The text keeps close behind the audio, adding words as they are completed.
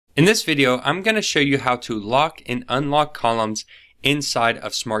In this video, I'm going to show you how to lock and unlock columns inside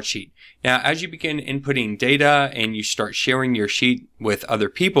of Smartsheet. Now, as you begin inputting data and you start sharing your sheet with other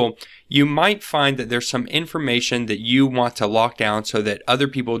people, you might find that there's some information that you want to lock down so that other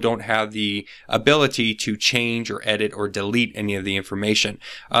people don't have the ability to change or edit or delete any of the information.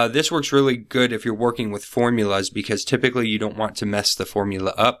 This works really good if you're working with formulas because typically you don't want to mess the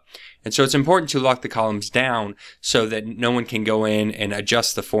formula up. And so it's important to lock the columns down so that no one can go in and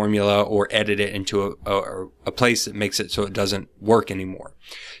adjust the formula or edit it into a place that makes it so it doesn't work anymore.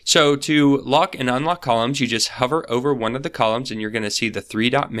 So to lock and unlock columns, you just hover over one of the columns and you're going to see the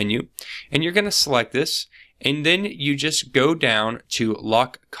three-dot menu, and you're going to select this, and then you just go down to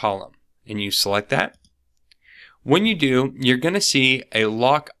lock column and you select that. When you do, you're going to see a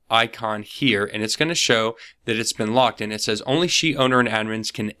lock icon here, and it's going to show that it's been locked, and it says only sheet owner and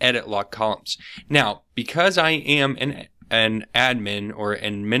admins can edit lock columns. Now, because I am an admin or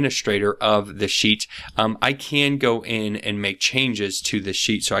administrator of the sheet, I can go in and make changes to the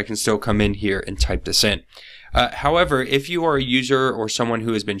sheet, so I can still come in here and type this in. However, if you are a user or someone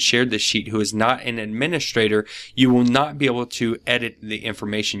who has been shared this sheet who is not an administrator, you will not be able to edit the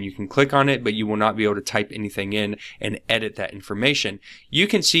information. You can click on it, but you will not be able to type anything in and edit that information. You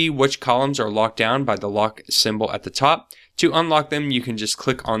can see which columns are locked down by the lock symbol at the top. To unlock them, you can just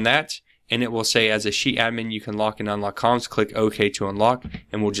click on that, and it will say as a sheet admin you can lock and unlock columns. Click OK to unlock,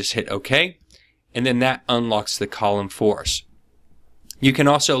 and we'll just hit OK, and then that unlocks the column for us. You can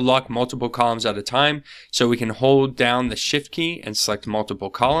also lock multiple columns at a time, so we can hold down the Shift key and select multiple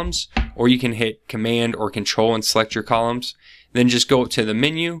columns, or you can hit Command or Control and select your columns. Then just go up to the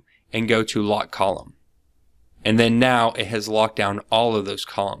menu and go to Lock Column. And then now it has locked down all of those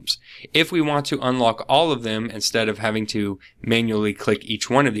columns. If we want to unlock all of them, instead of having to manually click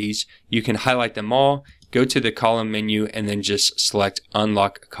each one of these, you can highlight them all, go to the column menu, and then just select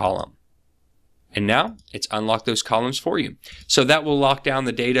Unlock Column. And now it's unlocked those columns for you. So that will lock down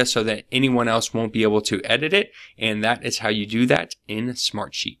the data so that anyone else won't be able to edit it. And that is how you do that in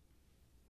Smartsheet.